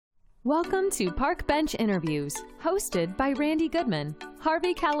Welcome to Park Bench Interviews, hosted by Randy Goodman,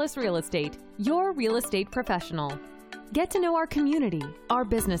 Harvey Callis Real Estate, your real estate professional. Get to know our community, our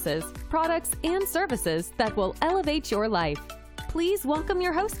businesses, products, and services that will elevate your life. Please welcome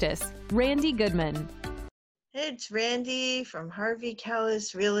your hostess, Randy Goodman. Hey, it's Randy from Harvey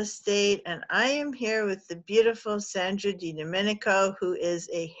Callis Real Estate, and I am here with the beautiful Sandra DiDomenico, who is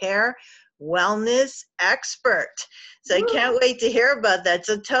a hair wellness expert. So I can't wait to hear about that.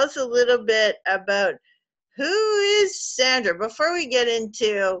 So tell us a little bit about who is Sandra before we get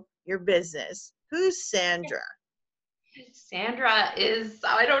into your business. Who's Sandra? Sandra is,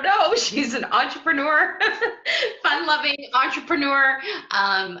 I don't know, she's an entrepreneur, fun-loving entrepreneur.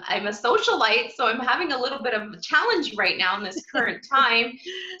 I'm a socialite, so I'm having a little bit of a challenge right now in this current time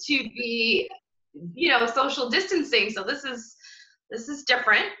to be, social distancing. So this is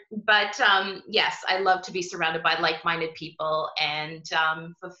different, but yes, I love to be surrounded by like-minded people and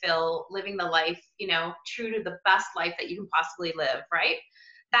fulfill living the life, true to the best life that you can possibly live, right?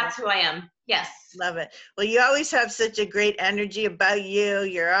 That's who I am. Yes. Love it. Well, you always have such a great energy about you.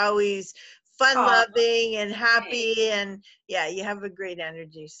 You're always fun-loving and happy, and yeah, you have a great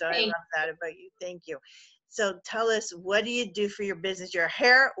energy. So I love that about you. Thank you. So tell us, what do you do for your business? You're a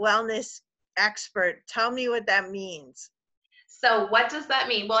hair wellness expert. Tell me what that means. So what does that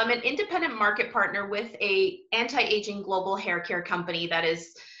mean? Well, I'm an independent market partner with a anti-aging global hair care company that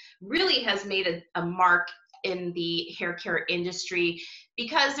really has made a mark in the hair care industry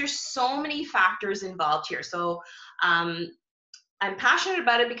because there's so many factors involved here. So I'm passionate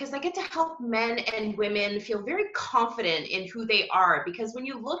about it because I get to help men and women feel very confident in who they are, because when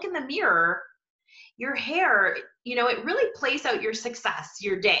you look in the mirror, your hair, it really plays out your success,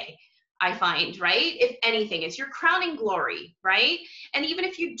 your day. I find, right? If anything, it's your crowning glory, right? And even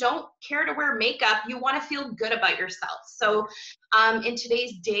if you don't care to wear makeup, you want to feel good about yourself. So in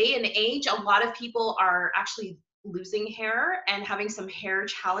today's day and age, a lot of people are actually losing hair and having some hair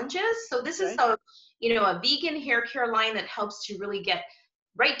challenges. So this is a vegan hair care line that helps to really get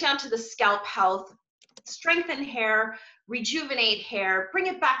right down to the scalp health, strengthen hair, rejuvenate hair, bring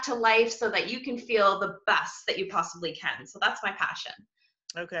it back to life so that you can feel the best that you possibly can. So that's my passion.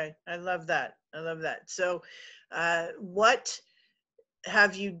 Okay, I love that. I love that. So what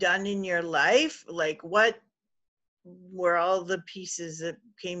have you done in your life? Like, what were all the pieces that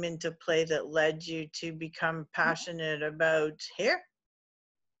came into play that led you to become passionate about hair?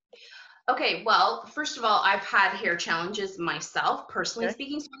 Okay, well, first of all, I've had hair challenges myself, personally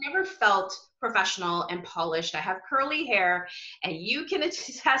speaking, so I never felt professional and polished. I have curly hair, and you can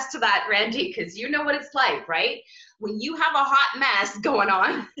attest to that, Randy, because you know what it's like, right? When you have a hot mess going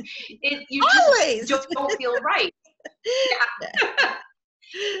on, you just don't feel right. Yeah.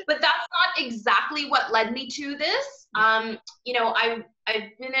 But that's not exactly what led me to this. I've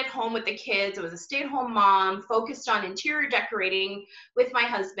been at home with the kids. I was a stay-at-home mom, focused on interior decorating with my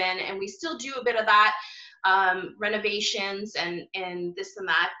husband, and we still do a bit of that, renovations and this and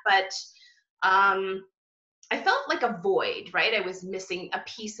that. But I felt like a void, right? I was missing a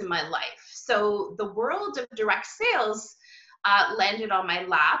piece in my life. So the world of direct sales landed on my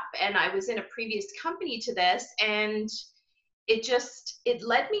lap, and I was in a previous company to this, and it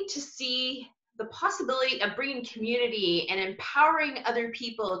led me to see the possibility of bringing community and empowering other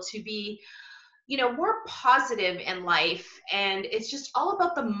people to be, more positive in life. And it's just all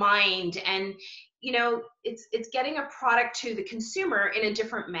about the mind, and, it's getting a product to the consumer in a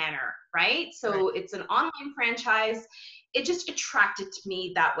different manner, right? So it's an online franchise. It just attracted to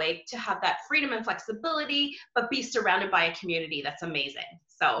me that way, to have that freedom and flexibility, but be surrounded by a community that's amazing.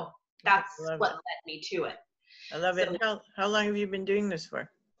 So that's what led me to it. I love it. How long have you been doing this for?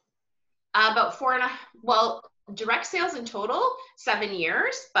 About direct sales in total, 7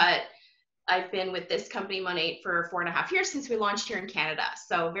 years, but I've been with this company, Monat, for 4.5 years since we launched here in Canada.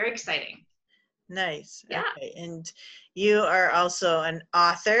 So very exciting. Nice. Yeah. Okay. And you are also an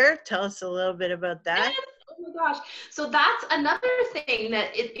author. Tell us a little bit about that. Yes. Oh my gosh. So that's another thing, that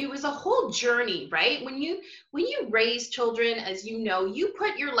it was a whole journey, right? When you raise children, as you know, you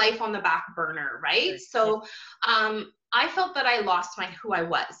put your life on the back burner, right? So I felt that I lost who I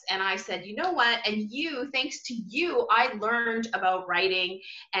was. And I said, you know what? And thanks to you, I learned about writing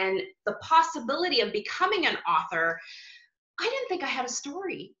and the possibility of becoming an author. I didn't think I had a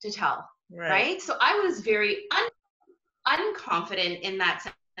story to tell, right? So I was very unconfident in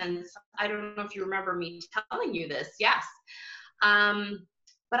that sense. I don't know if you remember me telling you this. Yes.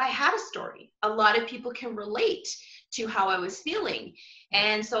 But I had a story. A lot of people can relate to how I was feeling.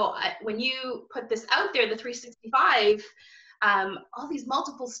 And so when you put this out there, the 365, all these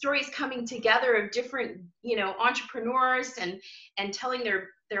multiple stories coming together of different, entrepreneurs and telling their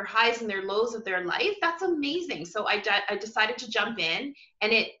their highs and their lows of their life, that's amazing. So I decided to jump in,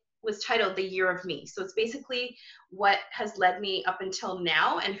 and it was titled The Year of Me. So it's basically what has led me up until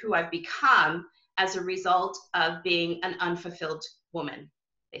now and who I've become as a result of being an unfulfilled woman,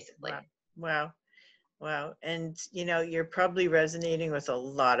 basically. Wow. Wow. Wow. And, you're probably resonating with a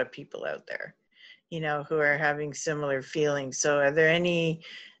lot of people out there, who are having similar feelings. So are there any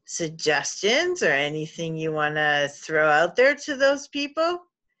suggestions or anything you want to throw out there to those people?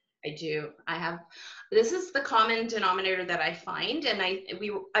 I do. This is the common denominator that I find, and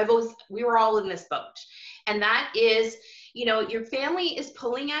we were all in this boat, and that is, your family is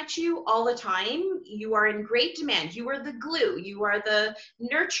pulling at you all the time. You are in great demand. You are the glue. You are the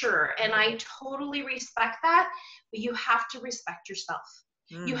nurturer, and I totally respect that. But you have to respect yourself.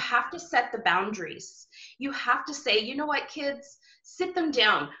 You have to set the boundaries. You have to say, you know what, kids, sit them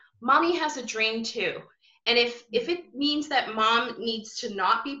down. Mommy has a dream too. And if it means that mom needs to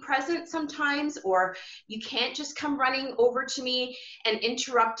not be present sometimes, or you can't just come running over to me and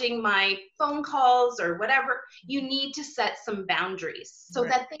interrupting my phone calls or whatever, you need to set some boundaries so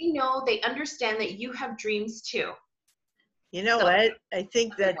that they know, they understand that you have dreams too. You know what? I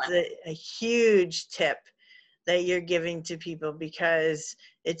think that's a huge tip that you're giving to people, because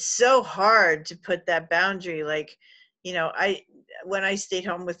it's so hard to put that boundary. Like, when I stayed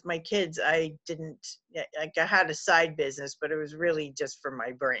home with my kids, I had a side business, but it was really just for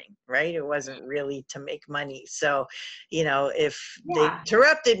my brain, right? It wasn't really to make money. So, if they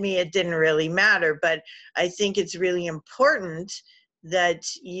interrupted me, it didn't really matter. But I think it's really important that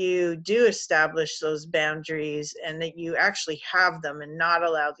you do establish those boundaries, and that you actually have them, and not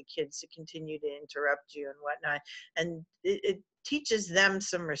allow the kids to continue to interrupt you and whatnot. And it teaches them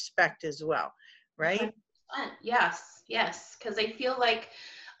some respect as well, right? 100%. Yes. Because I feel like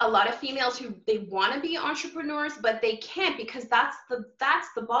a lot of females who they want to be entrepreneurs, but they can't, because that's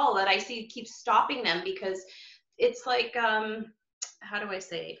the ball that I see keeps stopping them, because it's like, how do I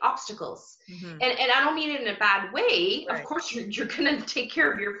say, obstacles. And I don't mean it in a bad way. Right. Of course, you're going to take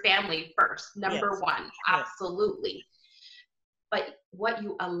care of your family first, number one, absolutely. But what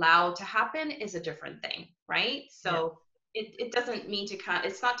you allow to happen is a different thing, right? So it doesn't mean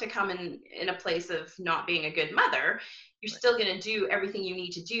it's not to come in a place of not being a good mother. You're still going to do everything you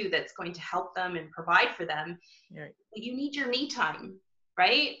need to do that's going to help them and provide for them. But you need your me time,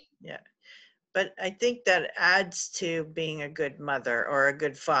 right? Yeah. But I think that adds to being a good mother or a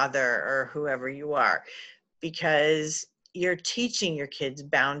good father or whoever you are, because you're teaching your kids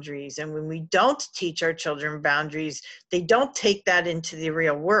boundaries. And when we don't teach our children boundaries, they don't take that into the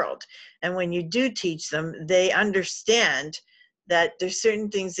real world. And when you do teach them, they understand that there's certain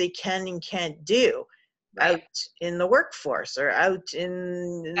things they can and can't do out in the workforce or out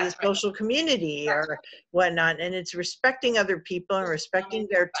in the social community or whatnot. And it's respecting other people and respecting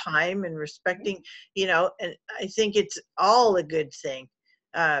their time and respecting, and I think it's all a good thing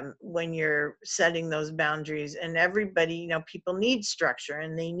when you're setting those boundaries. And everybody, people need structure,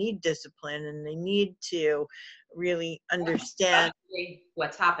 and they need discipline, and they need to really understand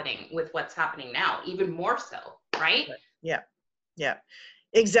what's happening now, even more so, right? Yeah.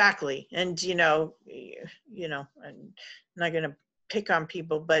 Exactly. And, I'm not going to pick on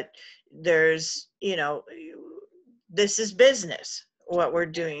people, but there's, this is business, what we're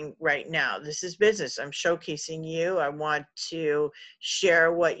doing right now. This is business. I'm showcasing you. I want to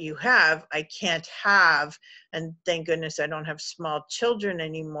share what you have. I can't have, and thank goodness I don't have small children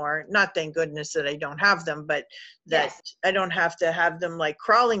anymore. Not thank goodness that I don't have them, but that I don't have to have them like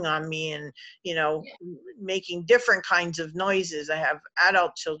crawling on me and, making different kinds of noises. I have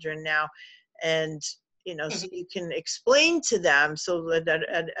adult children now, and so you can explain to them so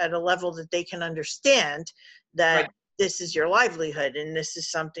that at a level that they can understand that this is your livelihood, and this is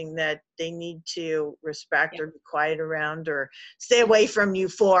something that they need to respect or be quiet around or stay away from you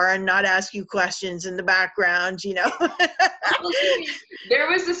for, and not ask you questions in the background, There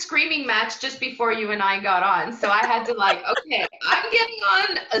was a screaming match just before you and I got on. So I had to okay, I'm getting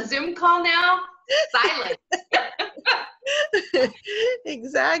on a Zoom call now. Silence.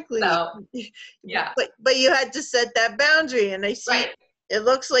 Exactly. So, But you had to set that boundary, and I see it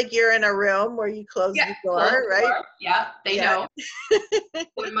looks like you're in a room where you close the door, right? Door. Yeah, they know.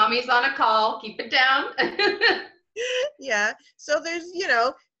 When mommy's on a call, keep it down. Yeah. So there's,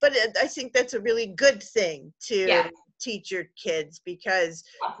 but I think that's a really good thing to teach your kids, because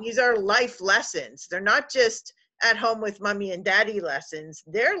these are life lessons. They're not just at home with mommy and daddy lessons.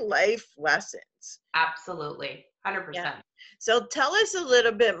 They're life lessons. Absolutely. 100%. Yeah. So tell us a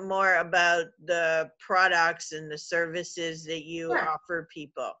little bit more about the products and the services that you offer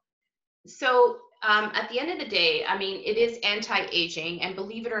people. So at the end of the day, I mean, it is anti-aging, and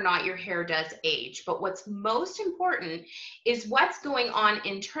believe it or not, your hair does age. But what's most important is what's going on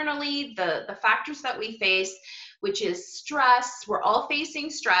internally, the factors that we face, which is stress. We're all facing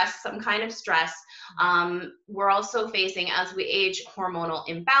stress, some kind of stress. We're also facing, as we age, hormonal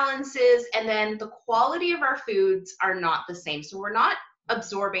imbalances, and then the quality of our foods are not the same. So we're not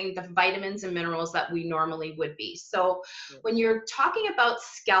absorbing the vitamins and minerals that we normally would be. So when you're talking about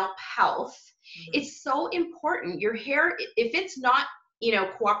scalp health, it's so important. Your hair, if it's not,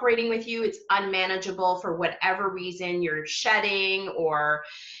 cooperating with you, it's unmanageable for whatever reason, you're shedding, or,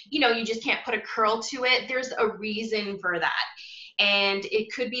 you just can't put a curl to it. There's a reason for that. And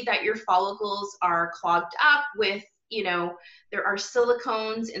it could be that your follicles are clogged up with, there are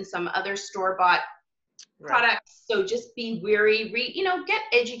silicones in some other store-bought products. So just be wary, get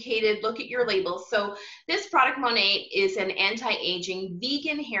educated, look at your labels. So this product, Monat, is an anti-aging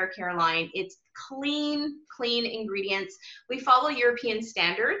vegan hair care line. It's clean ingredients. We follow European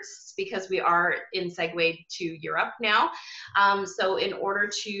standards because we are in segue to Europe now. So in order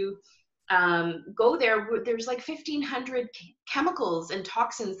to go there, there's like 1,500 chemicals and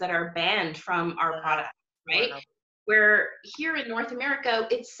toxins that are banned from our product, right? Wow. Where here in North America,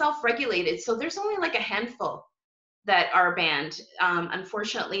 it's self-regulated. So there's only like a handful that are banned.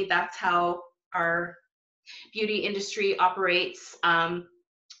 Unfortunately, that's how our beauty industry operates.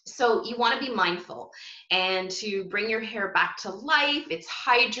 So you want to be mindful and to bring your hair back to life. It's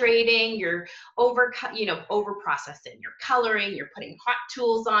hydrating, you're over processing, you're coloring, you're putting hot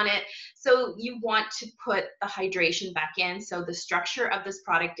tools on it. So you want to put the hydration back in. So the structure of this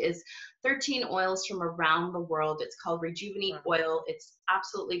product is 13 oils from around the world. It's called Rejuvenate Oil. It's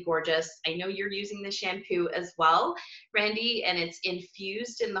absolutely gorgeous. I know you're using the shampoo as well, Randy, and it's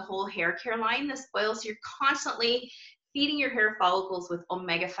infused in the whole hair care line, this oil. So you're constantly feeding your hair follicles with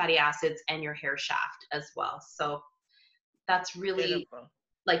omega fatty acids and your hair shaft as well. So that's really beautiful.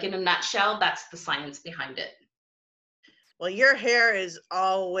 Like in a nutshell, that's the science behind it. Well, your hair is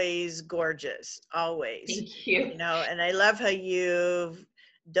always gorgeous, always. Thank you. And I love how you've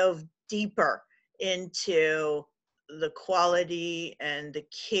dove deeper into the quality and the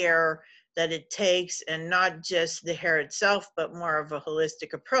care that it takes, and not just the hair itself, but more of a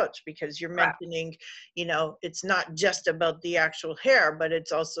holistic approach, because you're mentioning, it's not just about the actual hair, but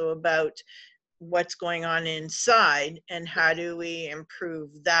it's also about what's going on inside and how do we improve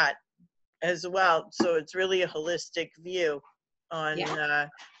that as well. So it's really a holistic view on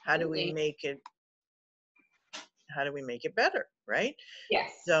how do we make it better, right?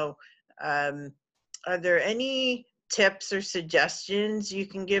 Yes. So are there any tips or suggestions you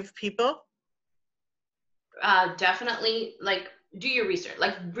can give people? Definitely, do your research,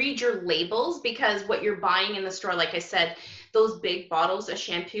 read your labels, because what you're buying in the store, like I said, those big bottles of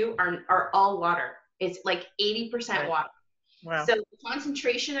shampoo are all water. It's like 80% water. Wow. So the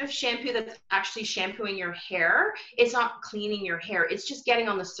concentration of shampoo that's actually shampooing your hair is not cleaning your hair. It's just getting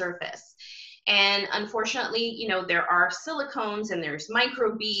on the surface. And unfortunately, there are silicones and there's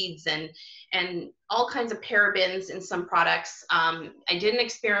microbeads and all kinds of parabens in some products. I did an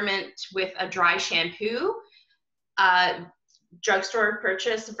experiment with a dry shampoo, drugstore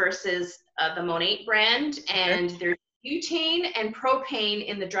purchase versus the Monat brand, and there's butane and propane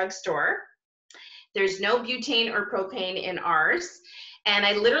in the drugstore. There's no butane or propane in ours. And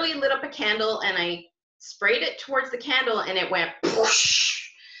I literally lit up a candle and I sprayed it towards the candle and it went whoosh.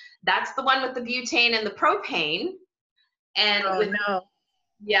 That's the one with the butane and the propane. And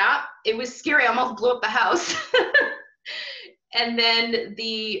yeah, it was scary. I almost blew up the house. And then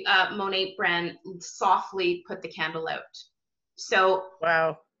the Monat brand softly put the candle out. So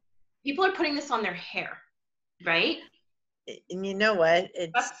wow, people are putting this on their hair, right? And you know what?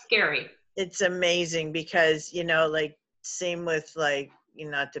 That's scary. It's amazing because, same with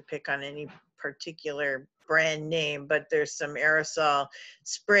not to pick on any particular brand name, but there's some aerosol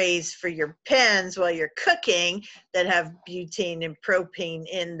sprays for your pens while you're cooking that have butane and propane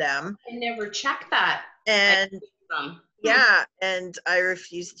in them. I never checked that. And yeah, and I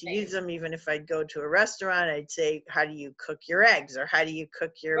refuse to use them. Even if I'd go to a restaurant, I'd say, how do you cook your eggs, or how do you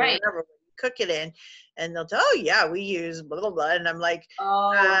cook your whatever, what you cook it in? And they'll tell, oh yeah, we use blah, blah, blah. And I'm like,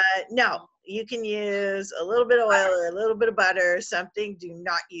 no, you can use a little bit of oil or a little bit of butter or something. Do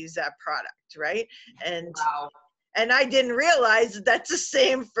not use that product, right? And and I didn't realize that that's the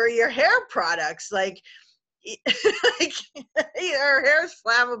same for your hair products. Like our hair is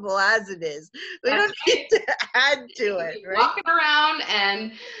flammable as it is. We don't need to add to it, right? Walking around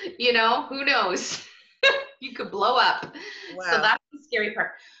and, who knows? You could blow up. Wow. So that's the scary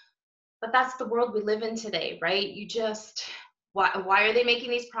part. But that's the world we live in today, right? You just, why are they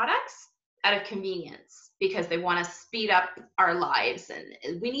making these products? out of convenience because they want to speed up our lives.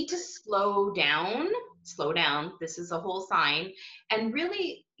 And we need to slow down. This is a whole sign. And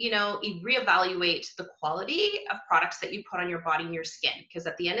really, reevaluate the quality of products that you put on your body and your skin. Because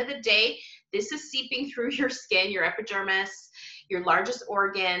at the end of the day, this is seeping through your skin, your epidermis, your largest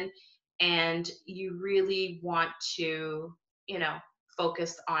organ. And you really want to,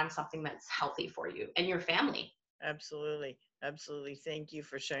 focus on something that's healthy for you and your family. Absolutely. Absolutely. Thank you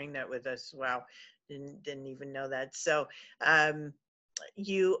for sharing that with us. Wow. Didn't even know that. So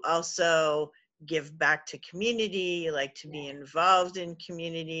you also give back to community, you like to be involved in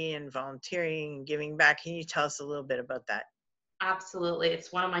community and volunteering and giving back. Can you tell us a little bit about that? Absolutely.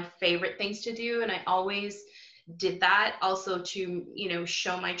 It's one of my favorite things to do. And I always did that also to,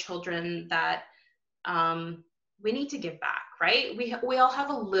 show my children that we need to give back, right? We all have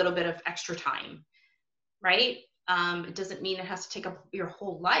a little bit of extra time, right? It doesn't mean it has to take up your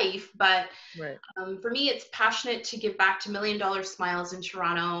whole life, but right. For me, it's passionate to give back to $1 Million Smiles in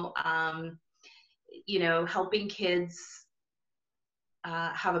Toronto, helping kids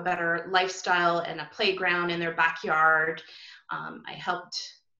have a better lifestyle and a playground in their backyard. I helped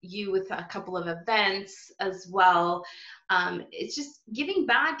you with a couple of events as well. It's just giving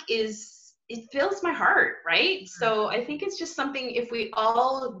back it fills my heart, right? So I think it's just something, if we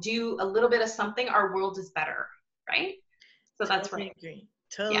all do a little bit of something, our world is better, right? So that's right.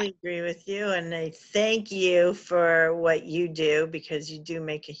 Totally agree with you. And I thank you for what you do, because you do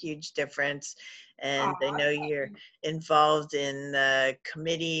make a huge difference. And I know you're involved in the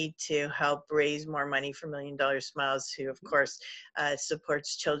committee to help raise more money for $1 Million Smiles, who of course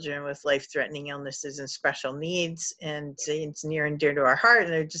supports children with life-threatening illnesses and special needs. And it's near and dear to our heart.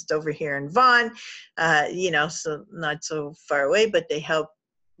 And they're just over here in Vaughan, so not so far away, but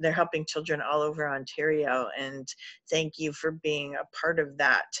they're helping children all over Ontario. And thank you for being a part of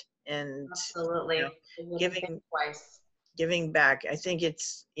that. And absolutely, giving back. I think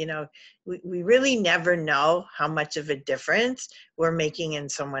it's, we really never know how much of a difference we're making in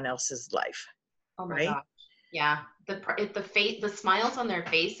someone else's life. Oh my gosh. Yeah. The smiles on their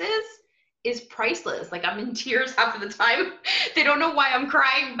faces is priceless. Like, I'm in tears half of the time. They don't know why I'm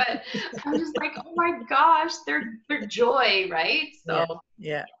crying, but I'm just like, oh my gosh, their joy, right? So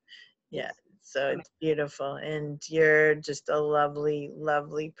yeah. So it's beautiful, and you're just a lovely,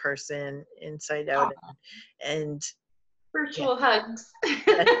 lovely person inside out. And virtual hugs.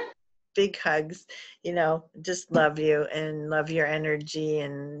 Big hugs, just love you and love your energy,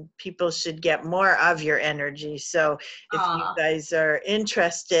 and people should get more of your energy. So if you guys are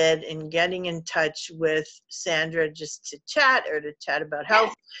interested in getting in touch with Sandra just to chat, or to chat about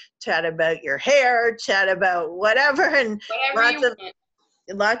health, chat about your hair, chat about whatever, and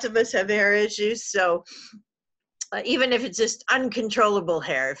lots of us have hair issues. So even if it's just uncontrollable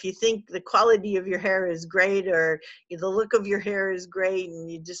hair, if you think the quality of your hair is great, or the look of your hair is great, and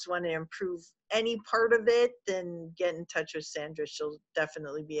you just want to improve any part of it, then get in touch with Sandra. She'll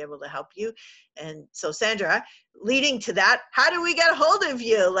definitely be able to help you. And so Sandra, leading to that, how do we get a hold of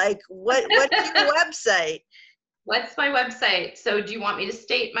you? Like, what's your website? What's my website? So do you want me to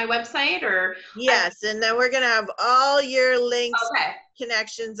state my website, or? Yes, and then we're going to have all your links,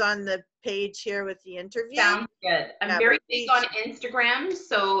 connections on the page here with the interview. Sounds good. I'm very big on Instagram,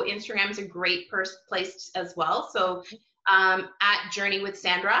 so Instagram is a great place as well. So at Journey with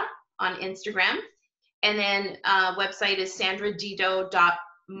Sandra on Instagram, and then website is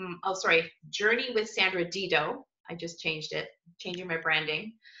Journey with Sandra Dido. I just changed it, changing my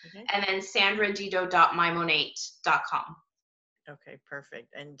branding. Okay. And then sandradido.mymonate.com. Okay,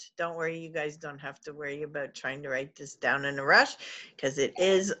 perfect. And don't worry, you guys don't have to worry about trying to write this down in a rush, because it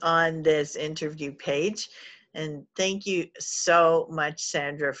is on this interview page. And thank you so much,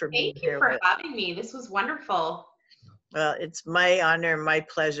 Sandra, for being here. Thank you for having me. This was wonderful. Well, it's my honor, my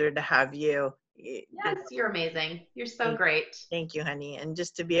pleasure to have you. Yes, you're amazing. You're so great. Thank you, honey. And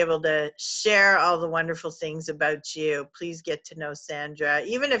just to be able to share all the wonderful things about you, please get to know Sandra,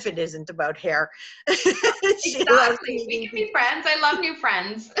 even if it isn't about hair. Exactly. We can be friends. I love new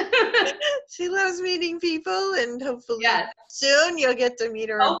friends. She loves meeting people, and hopefully soon you'll get to meet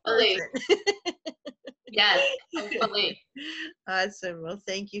her in person. Yes, hopefully. Awesome. Well,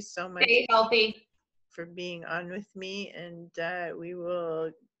 thank you so much. Stay healthy. For being on with me, and we will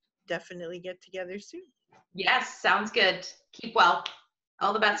definitely get together soon. Yes, sounds good. Keep well.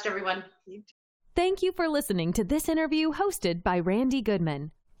 All the best, everyone. Thank you for listening to this interview hosted by Randy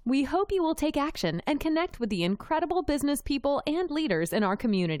Goodman. We hope you will take action and connect with the incredible business people and leaders in our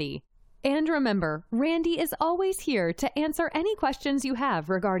community. And remember, Randy is always here to answer any questions you have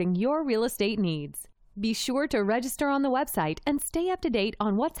regarding your real estate needs. Be sure to register on the website and stay up to date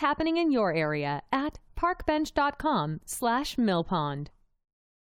on what's happening in your area at parkbench.com/millpond.